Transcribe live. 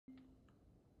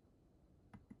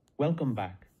Welcome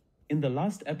back. In the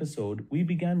last episode, we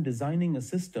began designing a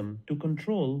system to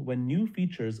control when new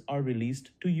features are released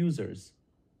to users.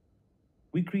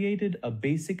 We created a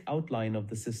basic outline of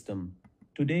the system.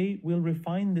 Today, we'll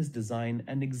refine this design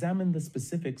and examine the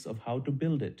specifics of how to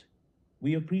build it.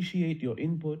 We appreciate your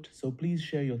input, so please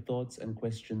share your thoughts and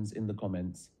questions in the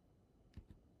comments.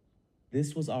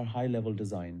 This was our high-level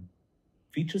design.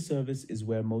 Feature service is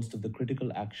where most of the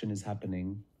critical action is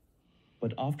happening,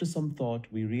 but after some thought,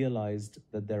 we realized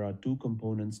that there are two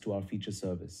components to our feature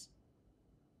service.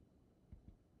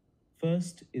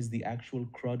 First is the actual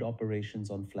CRUD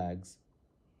operations on flags,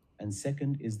 and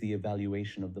second is the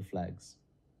evaluation of the flags.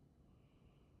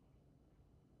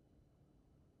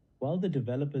 While the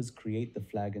developers create the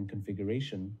flag and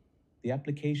configuration, the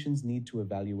applications need to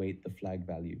evaluate the flag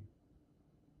value.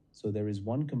 So there is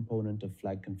one component of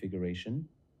flag configuration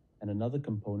and another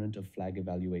component of flag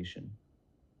evaluation.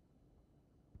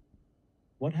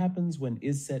 What happens when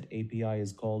isSetAPI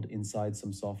is called inside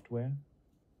some software?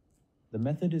 The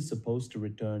method is supposed to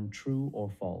return true or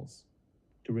false.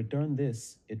 To return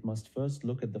this, it must first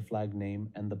look at the flag name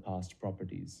and the past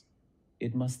properties.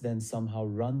 It must then somehow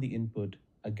run the input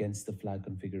against the flag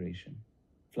configuration.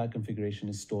 Flag configuration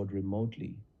is stored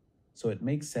remotely, so it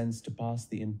makes sense to pass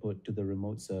the input to the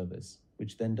remote service,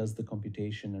 which then does the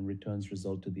computation and returns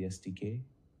result to the SDK.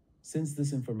 Since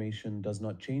this information does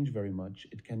not change very much,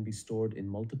 it can be stored in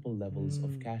multiple levels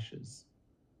of caches.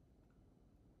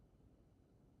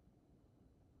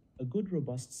 A good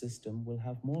robust system will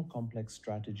have more complex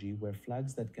strategy where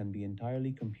flags that can be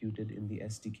entirely computed in the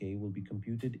SDK will be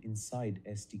computed inside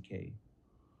SDK.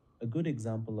 A good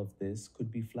example of this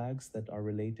could be flags that are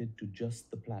related to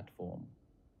just the platform.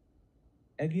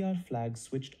 Aguiar flags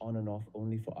switched on and off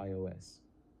only for iOS.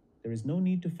 There is no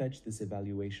need to fetch this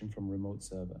evaluation from remote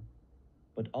server,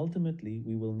 but ultimately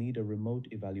we will need a remote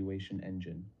evaluation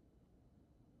engine.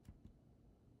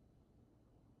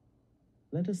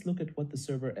 Let us look at what the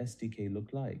server SDK look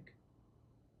like.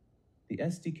 The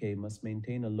SDK must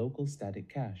maintain a local static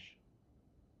cache.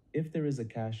 If there is a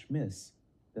cache miss,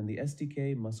 then the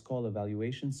SDK must call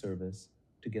evaluation service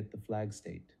to get the flag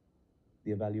state.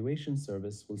 The evaluation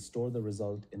service will store the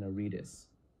result in a Redis.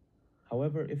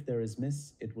 However, if there is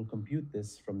miss, it will compute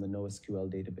this from the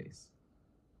NoSQL database.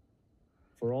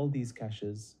 For all these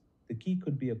caches, the key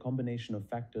could be a combination of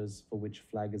factors for which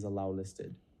flag is allow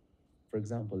listed. For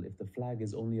example, if the flag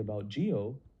is only about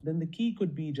geo, then the key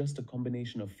could be just a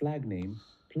combination of flag name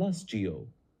plus geo.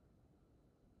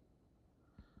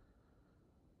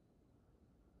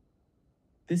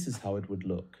 This is how it would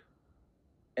look.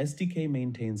 SDK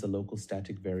maintains a local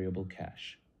static variable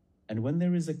cache, and when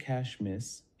there is a cache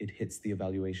miss, it hits the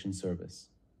evaluation service.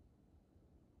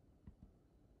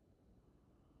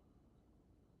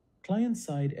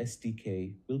 Client-side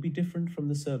SDK will be different from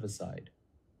the server-side.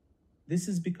 This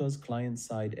is because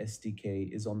client-side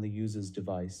SDK is on the user's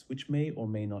device, which may or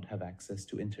may not have access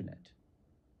to internet.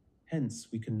 Hence,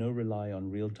 we can no rely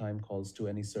on real-time calls to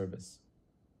any service.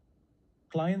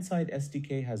 Client-side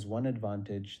SDK has one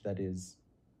advantage, that is,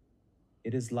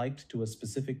 it is liked to a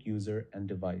specific user and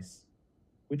device,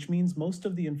 which means most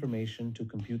of the information to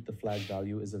compute the flag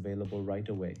value is available right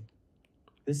away.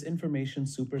 This information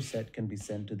superset can be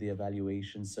sent to the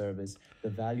evaluation service. The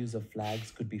values of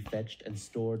flags could be fetched and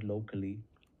stored locally.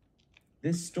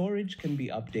 This storage can be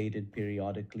updated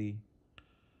periodically.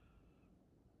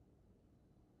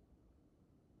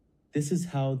 This is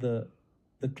how the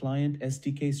client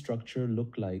SDK structure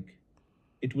look like.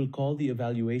 It will call the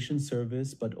evaluation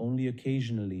service, but only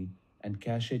occasionally, and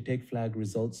cache take flag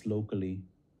results locally.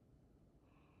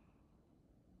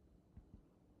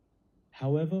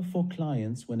 However, for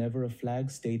clients, whenever a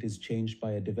flag state is changed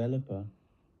by a developer,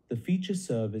 the feature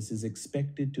service is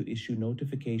expected to issue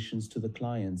notifications to the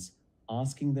clients,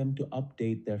 asking them to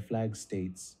update their flag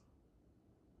states.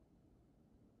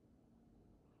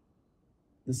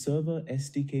 The server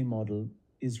SDK model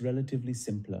is relatively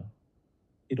simpler.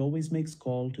 It always makes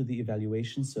call to the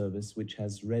evaluation service, which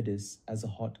has Redis as a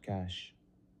hot cache.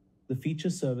 The feature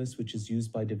service, which is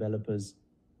used by developers,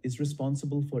 is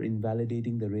responsible for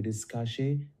invalidating the Redis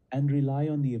cache and rely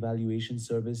on the evaluation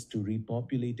service to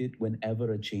repopulate it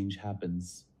whenever a change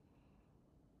happens.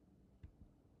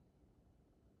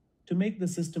 To make the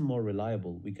system more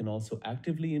reliable, we can also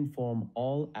actively inform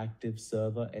all active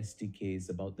server SDKs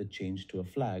about the change to a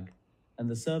flag, and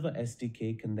the server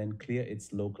SDK can then clear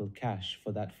its local cache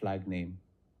for that flag name.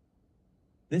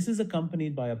 This is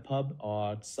accompanied by a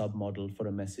pub/art submodel for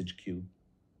a message queue.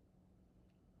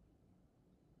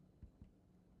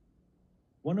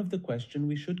 One of the questions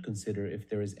we should consider if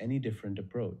there is any different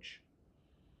approach.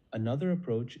 Another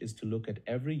approach is to look at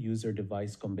every user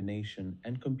device combination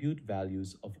and compute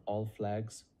values of all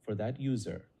flags for that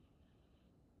user.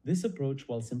 This approach,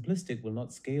 while simplistic, will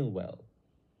not scale well,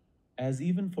 as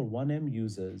even for 1M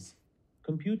users,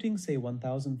 computing say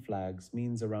 1000 flags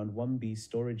means around 1B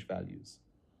storage values.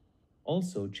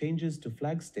 Also, changes to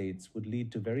flag states would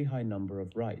lead to very high number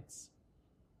of writes.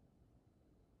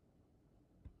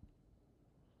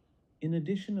 In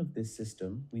addition of this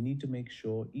system, we need to make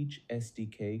sure each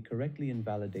SDK correctly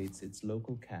invalidates its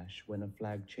local cache when a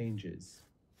flag changes.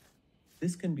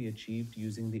 This can be achieved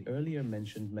using the earlier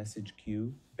mentioned message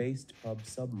queue-based pub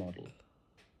submodel.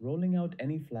 Rolling out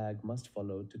any flag must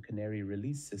follow to Canary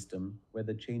release system, where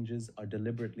the changes are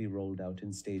deliberately rolled out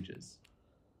in stages.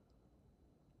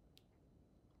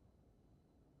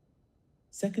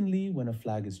 Secondly, when a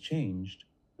flag is changed,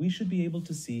 we should be able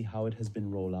to see how it has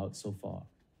been rolled out so far.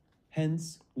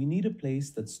 Hence, we need a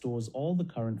place that stores all the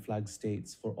current flag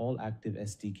states for all active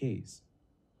SDKs.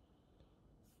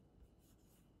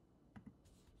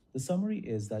 The summary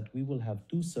is that we will have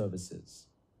two services,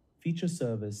 feature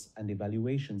service and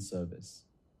evaluation service.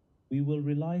 We will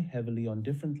rely heavily on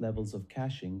different levels of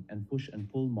caching and push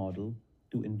and pull model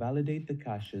to invalidate the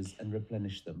caches and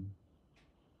replenish them.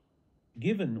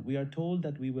 Given we are told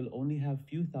that we will only have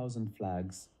few thousand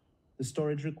flags, the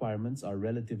storage requirements are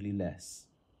relatively less.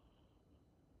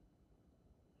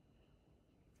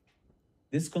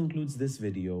 This concludes this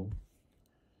video.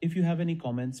 If you have any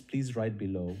comments, please write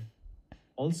below.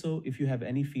 Also, if you have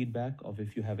any feedback or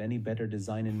if you have any better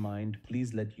design in mind,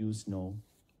 please let us know.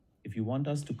 If you want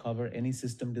us to cover any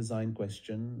system design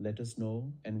question, let us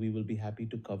know and we will be happy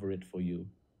to cover it for you.